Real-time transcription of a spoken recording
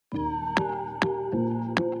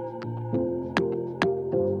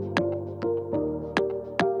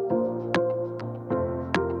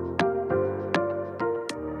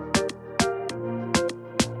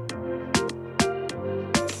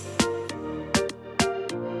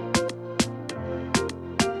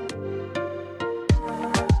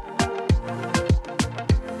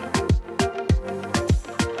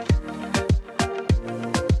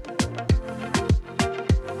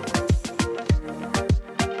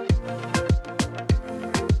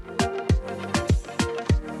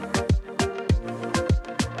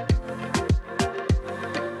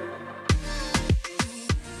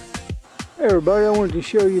everybody, I wanted to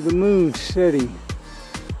show you the moon setting.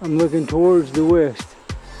 I'm looking towards the west.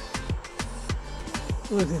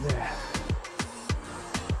 Look at that.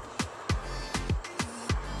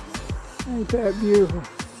 Ain't that beautiful?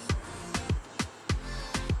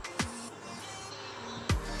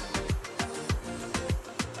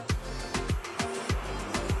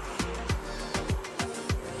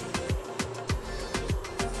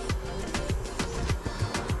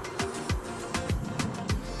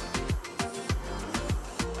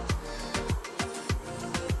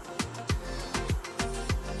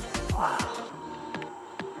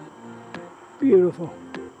 Beautiful.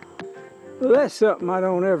 Well, that's something I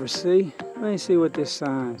don't ever see. Let me see what this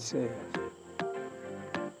sign says.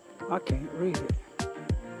 I can't read it.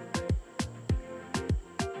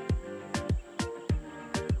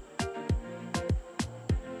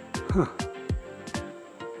 Huh.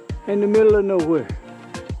 In the middle of nowhere.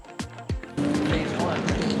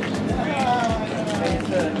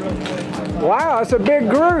 Wow, it's a big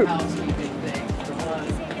group.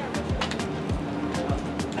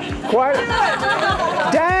 Quite.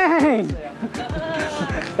 Dang!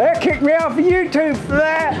 That kicked me off of YouTube for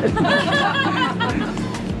that.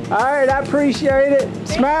 All right, I appreciate it.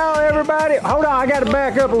 Smile, everybody. Hold on, I got to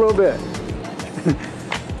back up a little bit.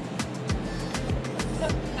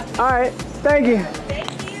 All right, thank you. Thank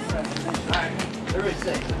you. All right, everybody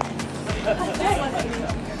safe.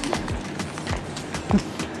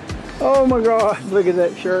 Oh my God, look at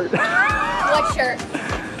that shirt. What shirt?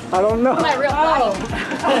 I don't know. My real body.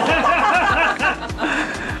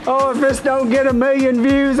 Oh, if this don't get 1 million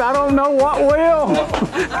views, I don't know what will.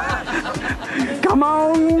 Come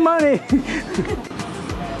on, money.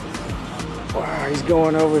 Wow, he's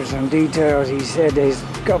going over some details. He said there's a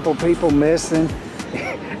couple people missing.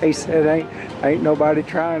 He said ain't nobody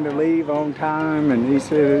trying to leave on time, and he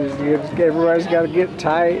said everybody's got to get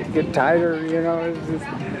tighter, you know. It's just,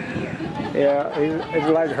 yeah, it's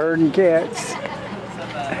like herding cats.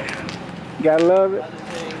 Gotta love it. Other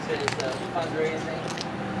things is fundraising.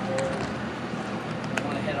 We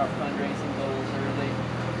want to hit our fundraising goals early.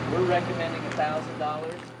 We're recommending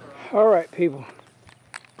 $1,000. All right, people.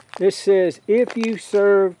 This says, if you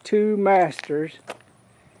serve 2 masters,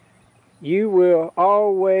 you will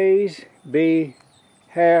always be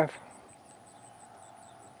half-hearted.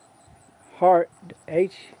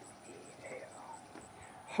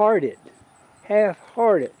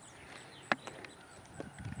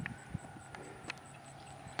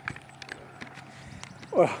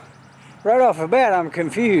 Well, right off the bat, I'm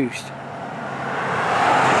confused.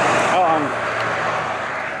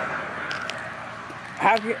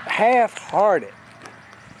 Half-hearted.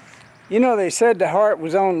 You know, they said the heart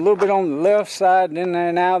was a little bit on the left side, and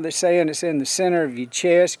then now they're saying it's in the center of your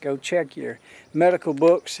chest. Go check your medical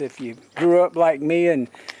books if you grew up like me and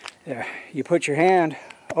you put your hand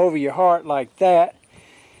over your heart like that.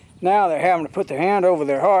 Now they're having to put their hand over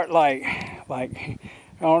their heart like I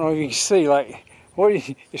don't know if you can see, like,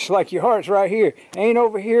 it's like your heart's right here. Ain't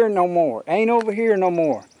over here no more. Ain't over here no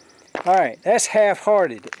more. All right, that's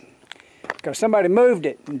half-hearted. Because somebody moved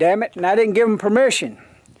it, damn it, and I didn't give them permission.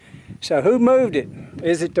 So who moved it?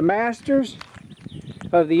 Is it the masters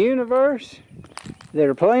of the universe that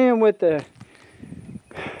are playing with the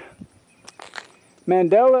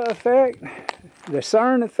Mandela effect, the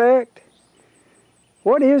CERN effect?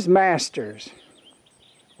 What is masters?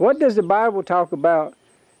 What does the Bible talk about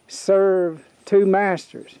serve 2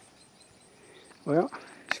 masters? Well,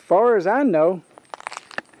 as far as I know,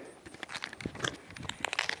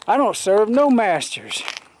 I don't serve no masters.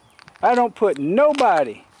 I don't put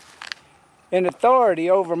nobody in authority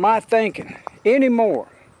over my thinking anymore.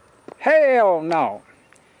 Hell no.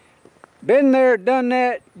 Been there, done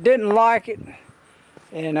that, didn't like it,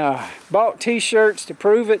 and bought t-shirts to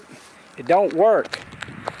prove it. It don't work.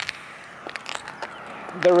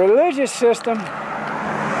 The religious system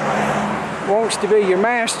wants to be your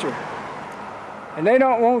master, and they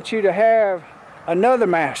don't want you to have another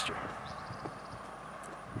master.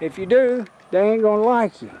 If you do, they ain't gonna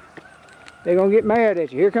like you. They're gonna get mad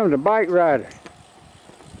at you. Here comes a bike rider.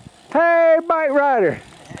 Hey, bike rider.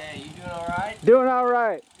 Hey, you doing all right? Doing all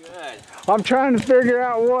right. Good. I'm trying to figure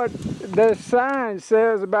out what the sign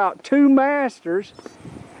says about 2 masters,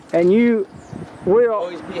 and you will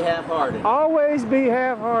Always be half-hearted. always be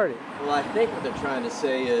half-hearted. Well, I think what they're trying to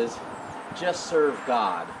say is just serve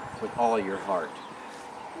God with all your heart.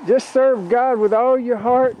 Just serve God with all your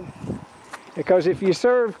heart, because if you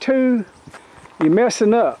serve 2, you're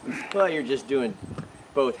messing up. Well, you're just doing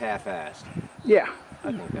both half-assed. Yeah.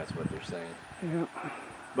 I think that's what they're saying. Yeah.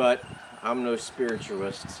 But I'm no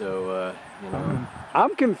spiritualist, so you know.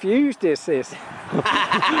 I'm confused as this.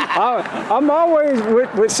 I'm always,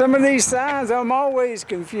 with some of these signs, I'm always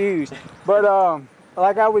confused. But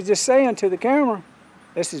like I was just saying to the camera,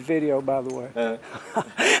 this is video, by the way.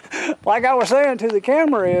 Like I was saying to the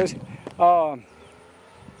camera is, I'm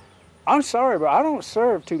sorry, but I don't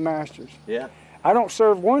serve two masters. Yeah. I don't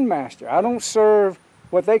serve one master. I don't serve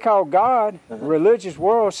what they call God. Religious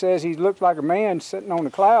world says he looks like a man sitting on a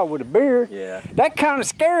cloud with a beard. Yeah. That kind of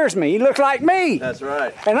scares me. He looks like me. That's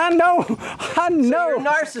right. And I know. So you're a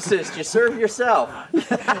narcissist. You serve yourself.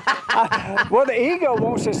 Well, the ego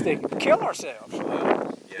wants us to kill ourselves.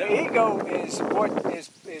 Yeah. The ego is what is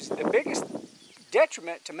the biggest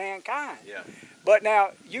detriment to mankind. Yeah. But now,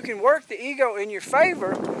 you can work the ego in your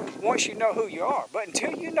favor once you know who you are. But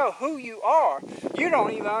until you know who you are, you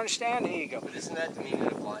don't even understand the ego. But isn't that the meaning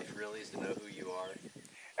of life, really, is to know who you are?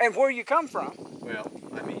 And where you come from. Well,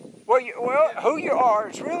 I mean... Who you are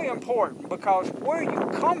is really important, because where you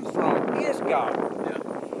come from is God.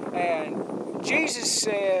 Yeah. And Jesus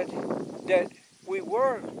said that we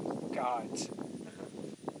were God's.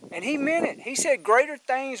 And he meant it. He said, greater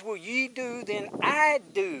things will ye do than I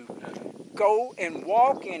do. Go and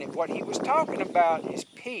walk in it. What he was talking about is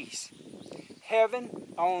peace.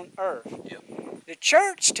 Heaven on earth. Yep. The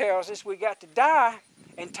church tells us we got to die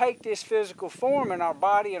and take this physical form and our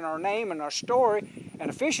body and our name and our story and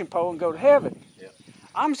a fishing pole and go to heaven. Yep.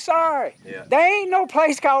 I'm sorry. Yeah. There ain't no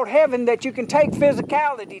place called heaven that you can take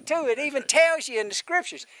physicality to. It even tells you in the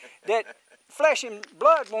scriptures that flesh and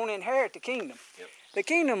blood won't inherit the kingdom. Yep. The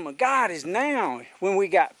kingdom of God is now when we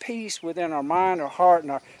got peace within our mind, our heart,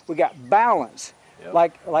 and we got balance. Yep.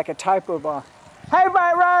 Like a type of, hey,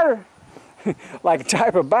 bike rider! Like a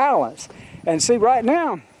type of balance. And see, right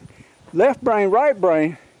now, left brain, right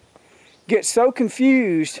brain gets so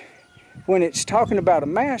confused when it's talking about a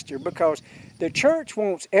master, because the church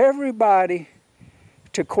wants everybody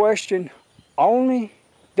to question only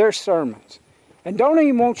their sermons. And don't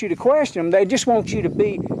even want you to question them, they just want you to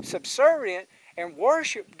be subservient and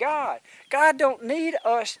worship God. God don't need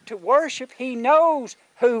us to worship. He knows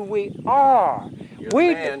who we are.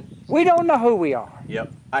 We don't know who we are.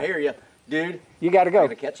 Yep, I hear you. Dude, you got to go. I'm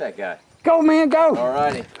going to catch that guy. Go, man, go. All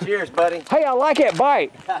righty. Cheers, buddy. Hey, I like that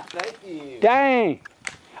bike. Thank you. Dang.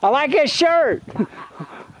 I like that shirt.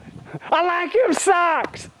 I like them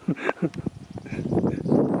socks.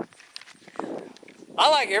 I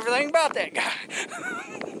like everything about that guy.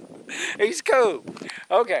 He's cool.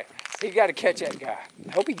 Okay, he got to catch that guy.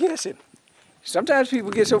 I hope he gets him. Sometimes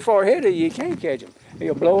people get so far ahead of you, you can't catch him.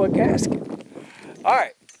 He'll blow a gasket. All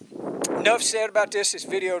right, enough said about this. This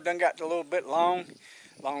video done got a little bit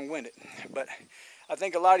long-winded. But I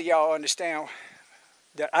think a lot of y'all understand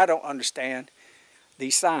that I don't understand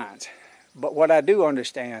these signs. But what I do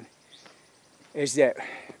understand is that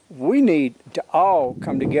we need to all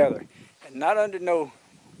come together, and not under no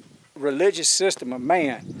religious system of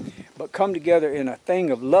man, but come together in a thing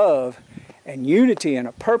of love and unity and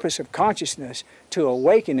a purpose of consciousness to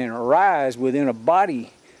awaken and arise within a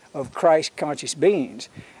body of Christ conscious beings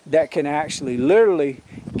that can actually literally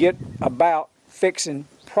get about fixing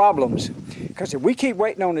problems. Because if we keep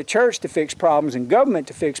waiting on the church to fix problems and government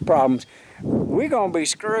to fix problems, we're going to be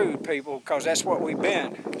screwed, people, because that's what we've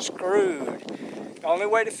been, screwed. The only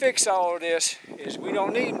way to fix all of this is we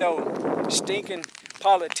don't need no stinking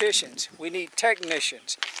politicians. We need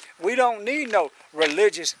technicians. We don't need no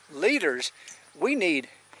religious leaders. We need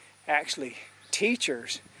actually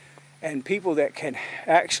teachers and people that can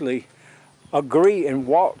actually agree and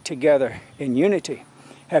walk together in unity.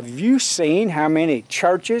 Have you seen how many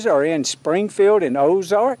churches are in Springfield and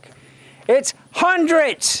Ozark? It's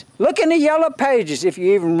hundreds. Look in the yellow pages, if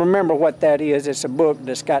you even remember what that is. It's a book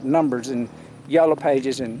that's got numbers and yellow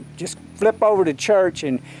pages, and just flip over to church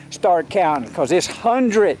and start counting, because it's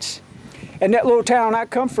hundreds. And that little town I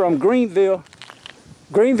come from, Greenville,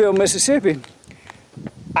 Mississippi,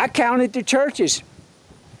 I counted the churches.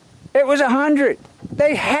 It was 100.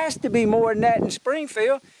 There has to be more than that in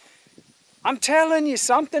Springfield. I'm telling you,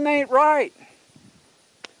 something ain't right.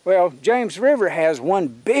 Well, James River has one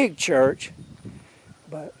big church,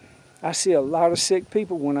 but I see a lot of sick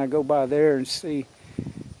people when I go by there and see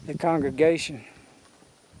the congregation.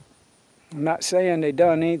 I'm not saying they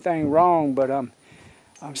done anything wrong, but I'm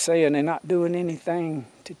saying they're not doing anything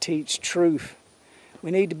to teach truth. We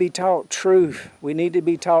need to be taught truth. We need to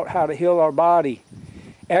be taught how to heal our body.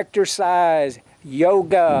 Exercise,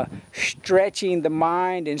 yoga, stretching the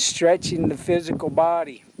mind and stretching the physical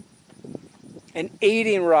body. And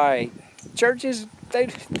eating right. Churches, they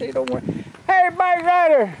don't want, hey, bike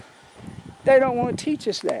rider! They don't want to teach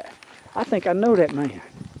us that. I think I know that man.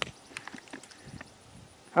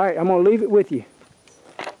 All right, I'm going to leave it with you.